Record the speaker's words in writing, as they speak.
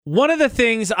One of the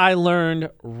things I learned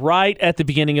right at the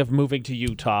beginning of moving to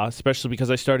Utah, especially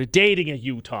because I started dating a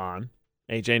Utahn,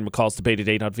 AJ and McCall's debated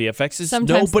date on VFX, is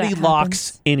Sometimes nobody that locks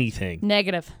happens. anything.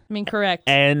 Negative. Correct.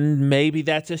 And maybe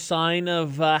that's a sign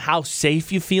of how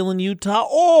safe you feel in Utah,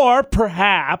 or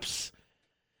perhaps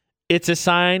it's a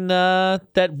sign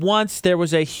that once there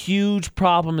was a huge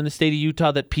problem in the state of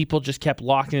Utah that people just kept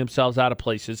locking themselves out of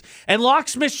places. And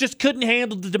locksmiths just couldn't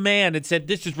handle the demand and said,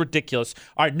 this is ridiculous.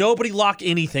 All right, nobody lock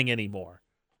anything anymore.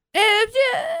 Maybe.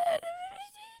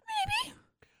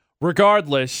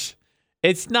 Regardless,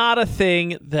 it's not a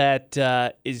thing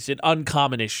that is an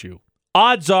uncommon issue.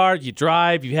 Odds are you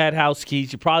drive, you had house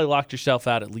keys, you probably locked yourself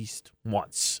out at least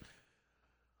once.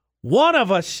 One of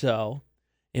us, though,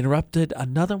 interrupted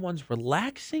another one's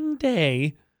relaxing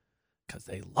day because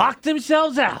they locked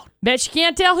themselves out. Bet you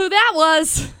can't tell who that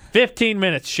was. 15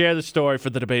 minutes. Share the story for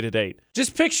the debated date.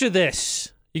 Just picture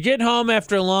this. You get home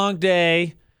after a long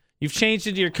day. You've changed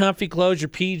into your comfy clothes, your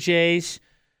PJs.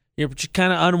 You're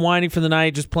kind of unwinding for the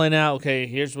night, just playing out, okay,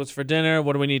 here's what's for dinner.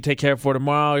 What do we need to take care of for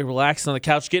tomorrow? You're relaxing on the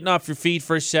couch, getting off your feet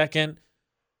for a second.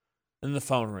 And the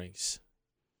phone rings.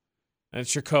 And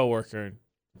it's your coworker.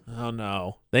 Oh,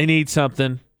 no. They need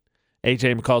something.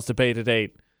 AJ McCall's debated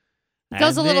date. It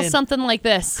goes a little something like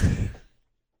this.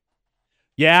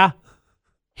 Yeah?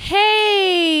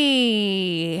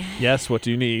 Hey. Yes, what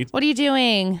do you need? What are you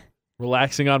doing?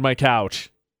 Relaxing on my couch.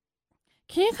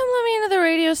 Can you come let me into the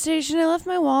radio station? I left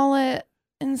my wallet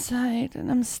inside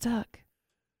and I'm stuck.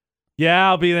 Yeah,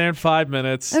 I'll be there in 5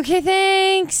 minutes. Okay,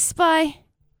 thanks. Bye.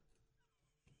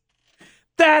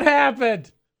 That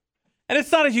happened. And it's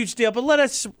not a huge deal, but let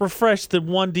us refresh the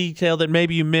one detail that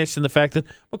maybe you missed in the fact that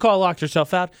McCall locked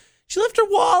herself out. She left her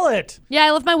wallet. Yeah,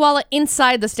 I left my wallet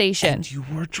inside the station. And you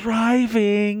were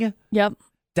driving. Yep.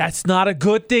 That's not a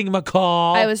good thing,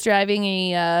 McCall. I was driving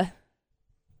a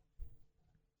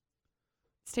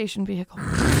station vehicle.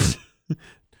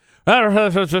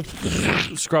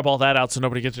 Scrub all that out so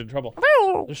nobody gets in trouble.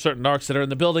 There's certain narcs that are in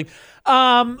the building.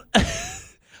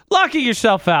 Locking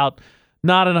yourself out,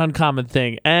 not an uncommon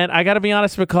thing. And I got to be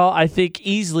honest, McCall, I think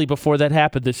easily before that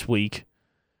happened this week,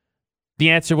 the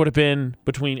answer would have been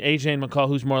between AJ and McCall,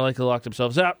 who's more likely to lock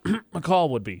themselves out. McCall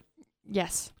would be.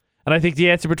 Yes. And I think the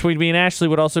answer between me and Ashley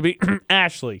would also be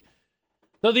Ashley.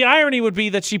 Though the irony would be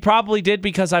that she probably did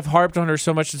because I've harped on her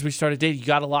so much since we started dating. You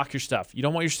got to lock your stuff. You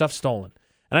don't want your stuff stolen.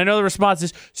 And I know the response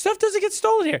is, stuff doesn't get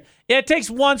stolen here. Yeah, it takes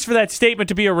once for that statement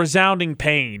to be a resounding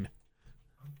pain.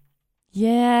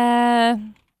 Yeah.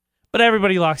 But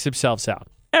everybody locks themselves out.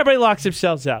 Everybody locks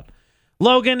themselves out.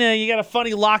 Logan, you got a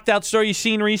funny locked out story you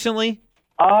seen recently?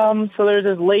 So there's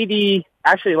this lady,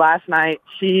 actually last night,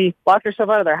 she locked herself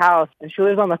out of their house, and she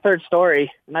lives on the 3rd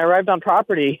story. And I arrived on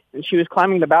property, and she was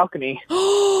climbing the balcony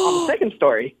on the 2nd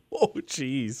story. Oh,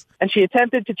 jeez. And she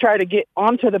attempted to try to get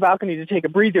onto the balcony to take a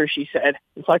breather, she said.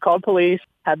 And so I called police,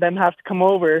 had them have to come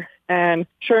over. And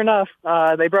sure enough,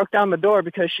 they broke down the door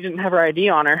because she didn't have her ID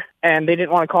on her. And they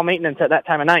didn't want to call maintenance at that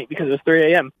time of night because it was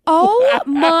 3 a.m. Oh,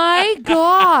 my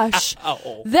gosh.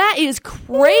 Oh. That is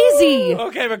crazy.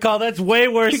 Okay, McCall, that's way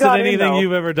worse than anything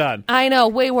you've ever done. I know,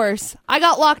 way worse. I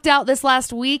got locked out this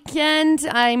last weekend.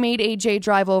 I made AJ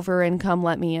drive over and come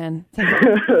let me in.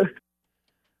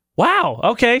 Wow.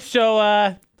 Okay,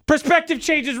 so perspective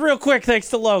changes real quick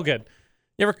thanks to Logan.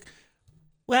 You ever...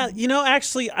 Well,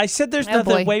 actually, I said there's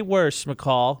nothing way worse,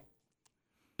 McCall.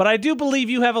 But I do believe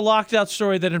you have a locked out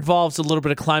story that involves a little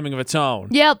bit of climbing of its own.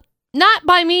 Yep. Not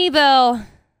by me, though.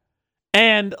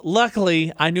 And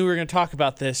luckily, I knew we were going to talk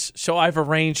about this, so I've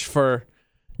arranged for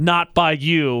Not By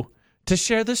You to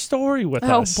share the story with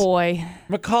us. Oh, boy.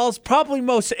 McCall's probably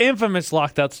most infamous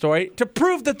locked out story to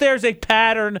prove that there's a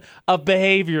pattern of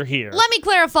behavior here. Let me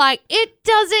clarify. It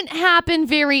doesn't happen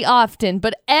very often,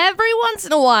 but every once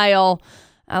in a while,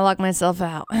 I lock myself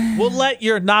out. We'll let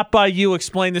your Not By You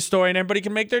explain the story, and everybody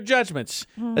can make their judgments.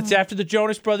 That's after the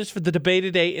Jonas Brothers for the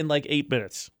debated date in like 8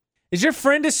 minutes. Is your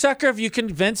friend a sucker if you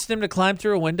convinced him to climb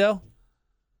through a window?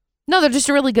 No, they're just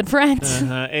really good friends.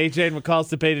 AJ and McCall's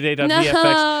debated date on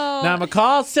VFX. Now,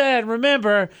 McCall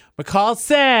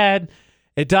said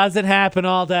it doesn't happen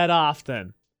all that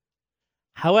often.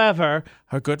 However,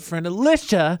 her good friend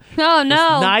Alicia was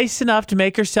nice enough to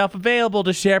make herself available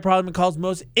to share probably McCall's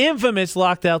most infamous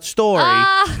locked out story.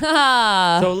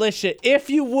 So, Alicia, if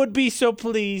you would be so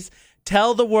pleased,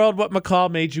 tell the world what McCall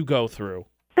made you go through.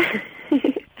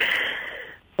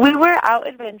 We were out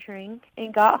adventuring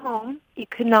and got home. You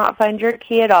could not find your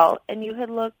key at all, and you had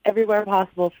looked everywhere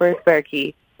possible for a spare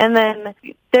key. And then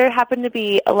there happened to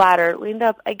be a ladder leaned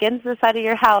up against the side of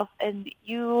your house, and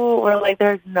you were like,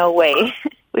 there's no way.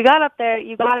 We got up there,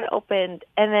 you got it opened,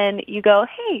 and then you go,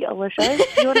 "Hey, Alicia,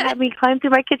 you want to have me climb through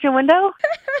my kitchen window?"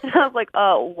 And I was like,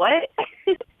 "Oh, what?"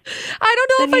 I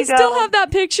don't know if I still have that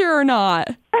picture or not.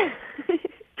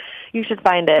 You should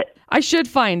find it. I should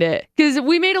find it because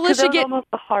we made Alicia get almost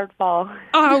a hard fall.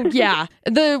 Oh yeah,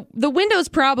 the window's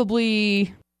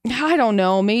probably, I don't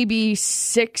know, maybe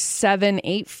 6, 7,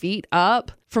 8 feet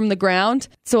up from the ground.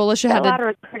 So Alicia had that ladder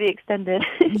was pretty extended.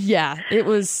 Yeah, it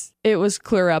was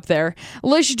clear up there.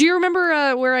 Alicia, do you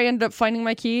remember where I ended up finding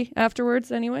my key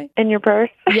afterwards? Anyway, in your purse.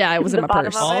 Yeah, it was in my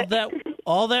purse.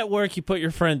 All that work you put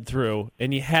your friend through,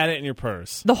 and you had it in your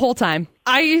purse the whole time.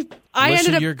 I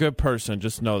ended up. You're a good person.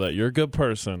 Just know that you're a good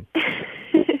person.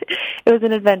 It was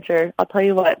an adventure. I'll tell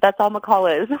you what. That's all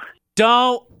McCall is.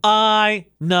 Don't I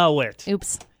know it?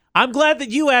 Oops. I'm glad that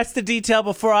you asked the detail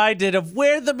before I did of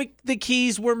where the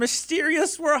keys were were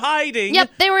hiding. Yep,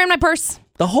 they were in my purse.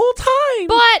 The whole time.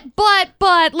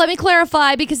 But let me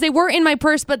clarify, because they were in my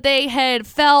purse, but they had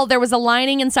fell. There was a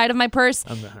lining inside of my purse,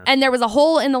 and there was a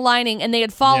hole in the lining, and they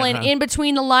had fallen in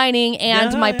between the lining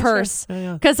and my purse.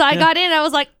 Because I got in, I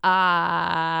was like,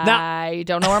 I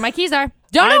don't know where my keys are.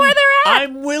 Don't know where they're at.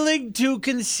 I'm willing to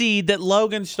concede that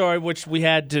Logan's story, which we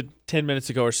had to 10 minutes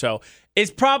ago or so,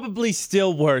 is probably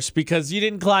still worse because you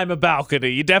didn't climb a balcony.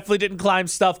 You definitely didn't climb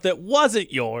stuff that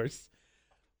wasn't yours.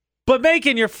 But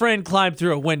making your friend climb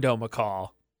through a window,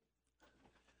 McCall,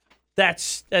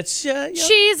 that's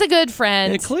she's a good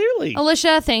friend. Yeah, clearly.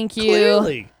 Alicia, thank you.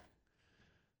 Clearly.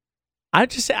 I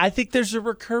think there's a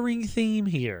recurring theme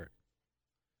here.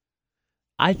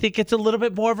 I think it's a little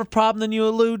bit more of a problem than you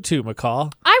allude to,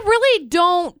 McCall. I really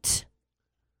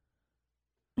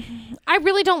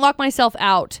don't lock myself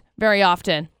out very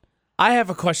often. I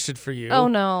have a question for you. Oh,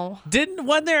 no.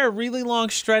 Wasn't there a really long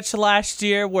stretch last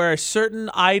year where a certain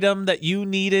item that you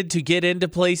needed to get into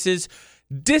places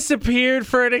disappeared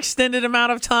for an extended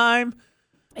amount of time?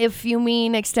 If you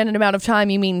mean extended amount of time,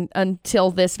 you mean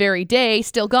until this very day,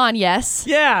 still gone, yes.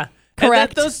 Yeah.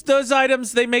 Correct. And those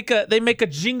items, they make a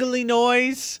jingly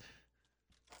noise.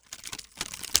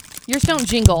 Yours don't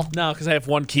jingle. No, because I have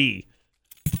one key.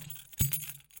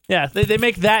 Yeah, they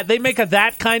make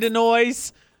that kind of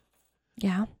noise.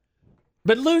 Yeah.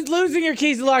 But losing your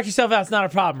keys to lock yourself out is not a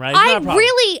problem, right? I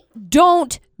really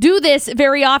don't do this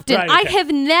very often. Right, okay. I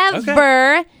have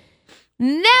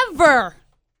never,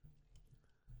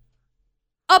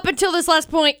 up until this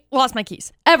last point, lost my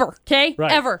keys. Ever, okay?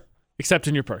 Right. Ever. Except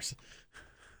in your purse.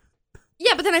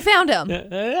 Yeah, but then I found them.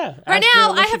 Yeah. Right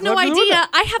now, I have no idea.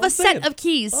 I have a set of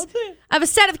keys. I have a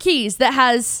set of keys that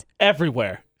has...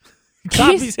 everywhere.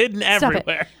 Copies hidden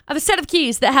everywhere. I have a set of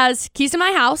keys that has keys to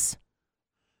my house.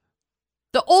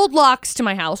 The old locks to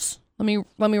my house. Let me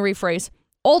rephrase.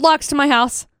 Old locks to my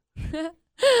house. And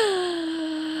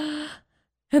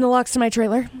the locks to my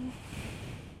trailer.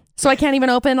 So I can't even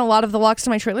open a lot of the locks to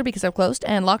my trailer because they're closed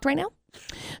and locked right now.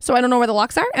 So I don't know where the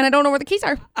locks are, and I don't know where the keys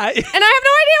are. And I have no idea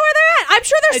where they're at. I'm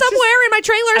sure they're somewhere in my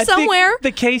trailer somewhere. Think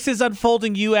the case is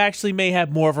unfolding. You actually may have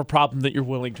more of a problem than you're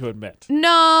willing to admit.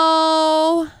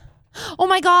 No. Oh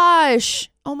my gosh.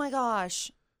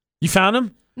 You found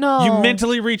them? No. You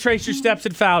mentally retraced your steps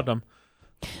and found them.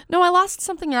 No, I lost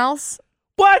something else.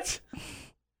 What?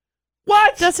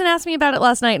 Dustin asked me about it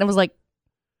last night, and I was like,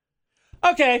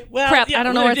 okay, well, crap, I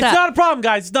don't know where it's at. It's not a problem,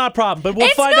 guys. It's not a problem. But we'll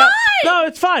find out. No,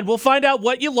 it's fine. We'll find out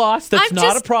what you lost. That's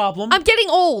not a problem. I'm getting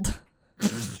old.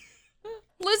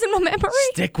 Losing my memory.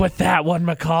 Stick with that one,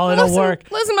 McCall. It'll work.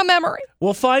 Losing my memory.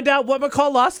 We'll find out what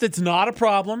McCall lost. It's not a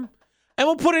problem. And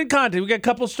we'll put it in content. We got a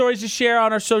couple of stories to share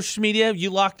on our social media.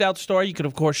 You locked out story. You can,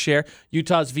 of course, share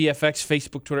Utah's VFX,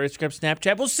 Facebook, Twitter, Instagram,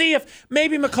 Snapchat. We'll see if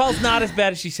maybe McCall's not as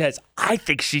bad as she says. I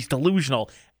think she's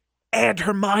delusional. And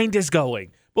her mind is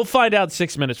going. We'll find out in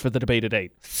 6 minutes for the debate at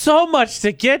 8. So much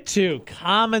to get to.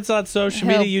 Comments on social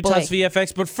media, Utah's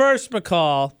VFX. But first,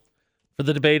 McCall, for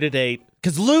the debate at 8.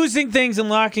 Because losing things and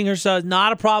locking herself is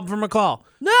not a problem for McCall.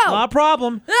 No. Not a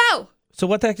problem. No. So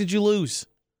what the heck did you lose?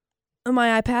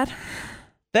 My iPad.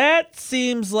 That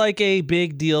seems like a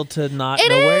big deal to not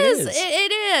know where it is.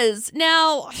 It is.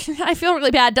 Now, I feel really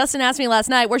bad. Dustin asked me last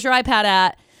night, where's your iPad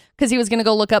at? Because he was going to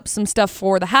go look up some stuff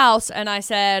for the house. And I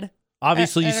said...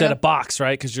 Obviously, you said a box,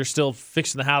 right? Because you're still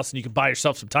fixing the house and you can buy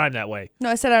yourself some time that way. No,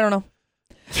 I said I don't know.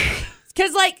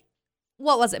 Because,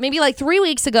 what was it? Maybe 3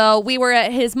 weeks ago, we were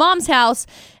at his mom's house,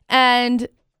 and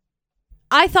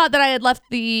I thought that I had left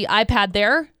the iPad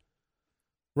there.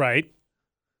 Right.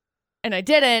 And I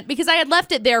didn't, because I had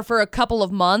left it there for a couple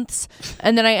of months,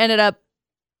 and then I ended up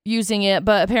using it,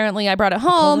 but apparently I brought it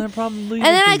home. And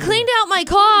then I cleaned out my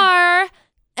car,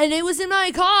 and it was in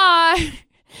my car.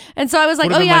 And so I was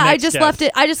like, oh yeah, I just left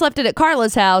it at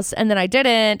Carla's house, and then I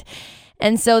didn't.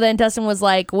 And so then Dustin was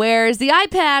like, where's the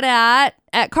iPad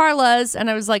at Carla's? And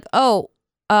I was like,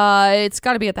 it's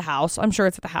got to be at the house. I'm sure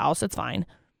it's at the house. It's fine.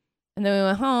 And then we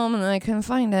went home, and I couldn't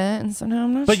find it, and so now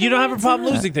I'm not. But sure you don't have a it's problem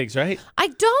at. losing things, right? I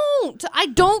don't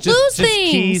lose just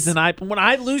things. Keys and when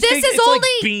I lose This things, is it's only- like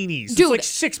beanies. Dude.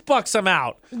 It's like $6 I'm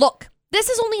out. Look, this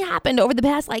has only happened over the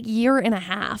past year and a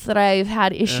half that I've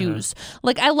had issues.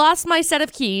 Like I lost my set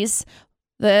of keys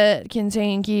that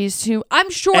contain keys to. I'm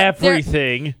sure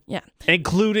everything. Yeah,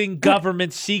 including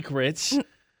government secrets.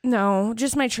 No,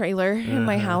 just my trailer in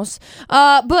my house.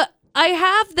 But I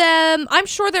have them. I'm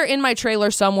sure they're in my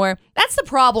trailer somewhere. That's the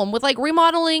problem with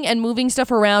remodeling and moving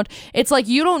stuff around. It's like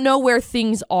you don't know where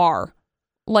things are.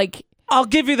 Like I'll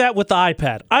give you that with the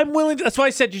iPad. I'm willing to, that's why I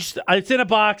said it's in a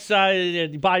box.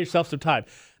 You buy yourself some time.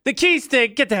 The keys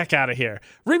thing, get the heck out of here.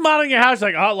 Remodeling your house,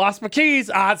 lost my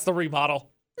keys. It's the remodel.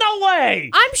 No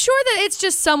way. I'm sure that it's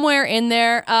just somewhere in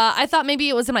there. I thought maybe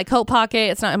it was in my coat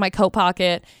pocket. It's not in my coat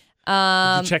pocket.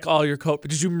 Did you check all your coat?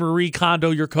 Did you Marie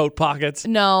Kondo your coat pockets?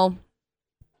 No.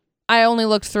 I only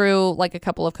looked through a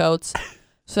couple of coats.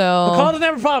 So McCall doesn't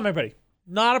have a problem, everybody.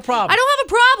 Not a problem. I don't have a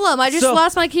problem. I just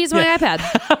lost my keys and my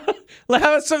iPad. Let's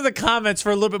have some of the comments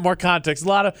for a little bit more context. A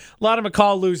lot of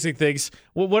McCall losing things.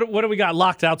 What do we got?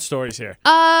 Locked out stories here.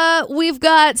 We've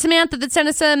got Samantha that sent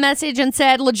us a message and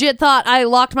said, legit thought I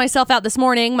locked myself out this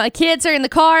morning. My kids are in the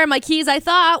car. My keys, I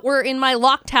thought, were in my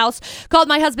locked house. Called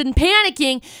my husband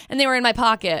panicking, and they were in my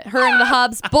pocket. Her and the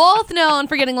hubs, both known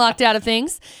for getting locked out of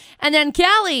things. And then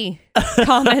Callie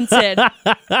commented,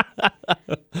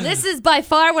 this is by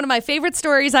far one of my favorite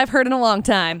stories I've heard in a long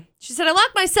time. She said, I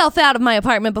locked myself out of my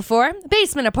apartment before, a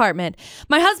basement apartment.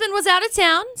 My husband was out of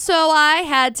town, so I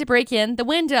had to break in the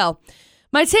window.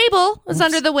 My table was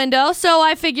under the window, so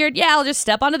I figured, I'll just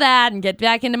step onto that and get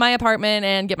back into my apartment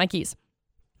and get my keys.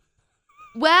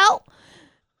 Well,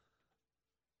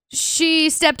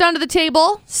 she stepped onto the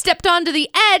table, stepped onto the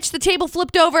edge, the table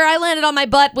flipped over, I landed on my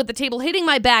butt with the table hitting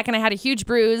my back, and I had a huge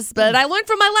bruise, but I learned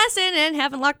from my lesson and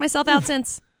haven't locked myself out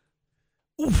since.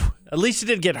 Oof. Alicia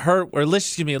didn't get hurt,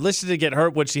 Alicia didn't get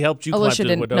hurt when she helped you climb through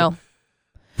the window.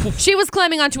 No. She was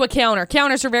climbing onto a counter.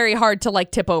 Counters are very hard to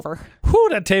tip over. Whew,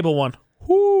 that table one.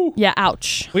 Whew. Yeah,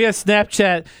 ouch. We have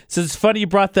Snapchat. Says it's funny you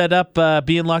brought that up,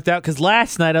 being locked out, because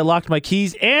last night I locked my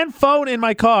keys and phone in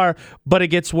my car, but it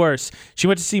gets worse. She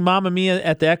went to see Mamma Mia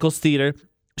at the Eccles Theater.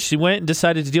 She went and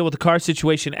decided to deal with the car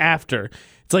situation after.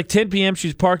 It's like 10 p.m. She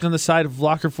was parked on the side of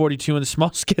Locker 42 in the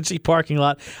small, sketchy parking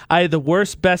lot. I had the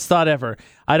worst, best thought ever.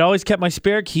 I'd always kept my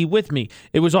spare key with me.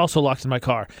 It was also locked in my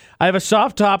car. I have a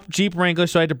soft-top Jeep Wrangler,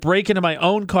 so I had to break into my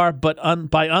own car but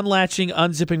by unlatching,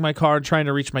 unzipping my car, and trying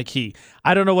to reach my key.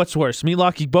 I don't know what's worse, me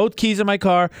locking both keys in my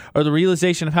car or the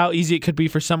realization of how easy it could be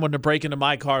for someone to break into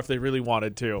my car if they really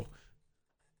wanted to.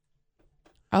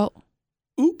 Oh.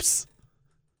 Oops.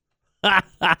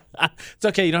 It's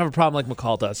okay. You don't have a problem like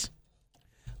McCall does.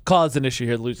 Cause an issue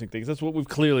here, losing things. That's what we've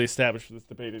clearly established for this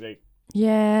debate today.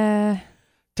 Yeah.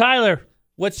 Tyler,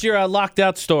 what's your locked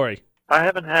out story? I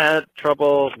haven't had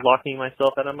trouble locking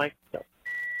myself out of my.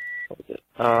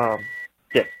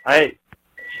 I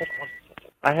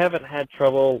haven't had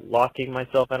trouble locking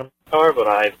myself out of my car, but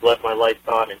I've left my lights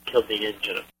on and killed the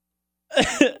engine.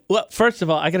 Well, first of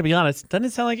all, I got to be honest. Doesn't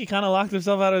it sound like he kind of locked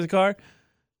himself out of his car?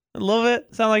 A little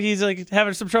bit. Sound like he's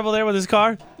having some trouble there with his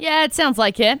car? Yeah, it sounds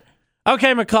like it.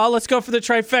 Okay, McCall, let's go for the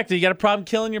trifecta. You got a problem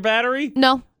killing your battery?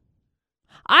 No.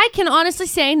 I can honestly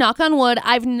say, knock on wood,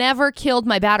 I've never killed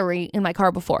my battery in my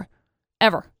car before.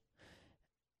 Ever.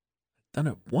 Done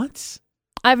it once?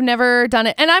 I've never done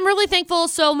it. And I'm really thankful.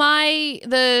 So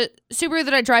the Subaru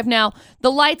that I drive now,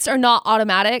 the lights are not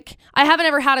automatic. I haven't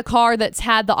ever had a car that's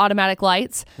had the automatic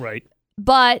lights. Right.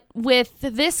 But with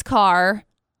this car,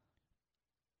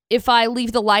 if I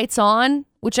leave the lights on,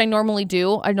 which I normally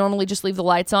do, I normally just leave the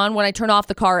lights on. When I turn off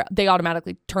the car, they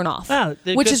automatically turn off,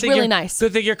 which is really nice.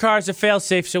 Good thing your car is a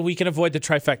fail-safe so we can avoid the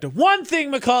trifecta. One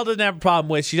thing McCall doesn't have a problem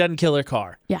with, she doesn't kill her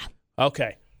car. Yeah.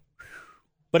 Okay.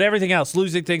 But everything else,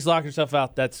 losing things, locking herself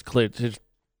out, that's clear. There's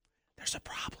a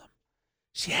problem.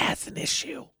 She has an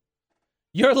issue.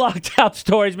 Your locked out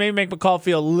stories maybe make McCall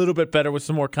feel a little bit better with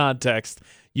some more context.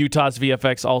 Utah's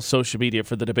VFX, all social media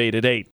for the debate at 8.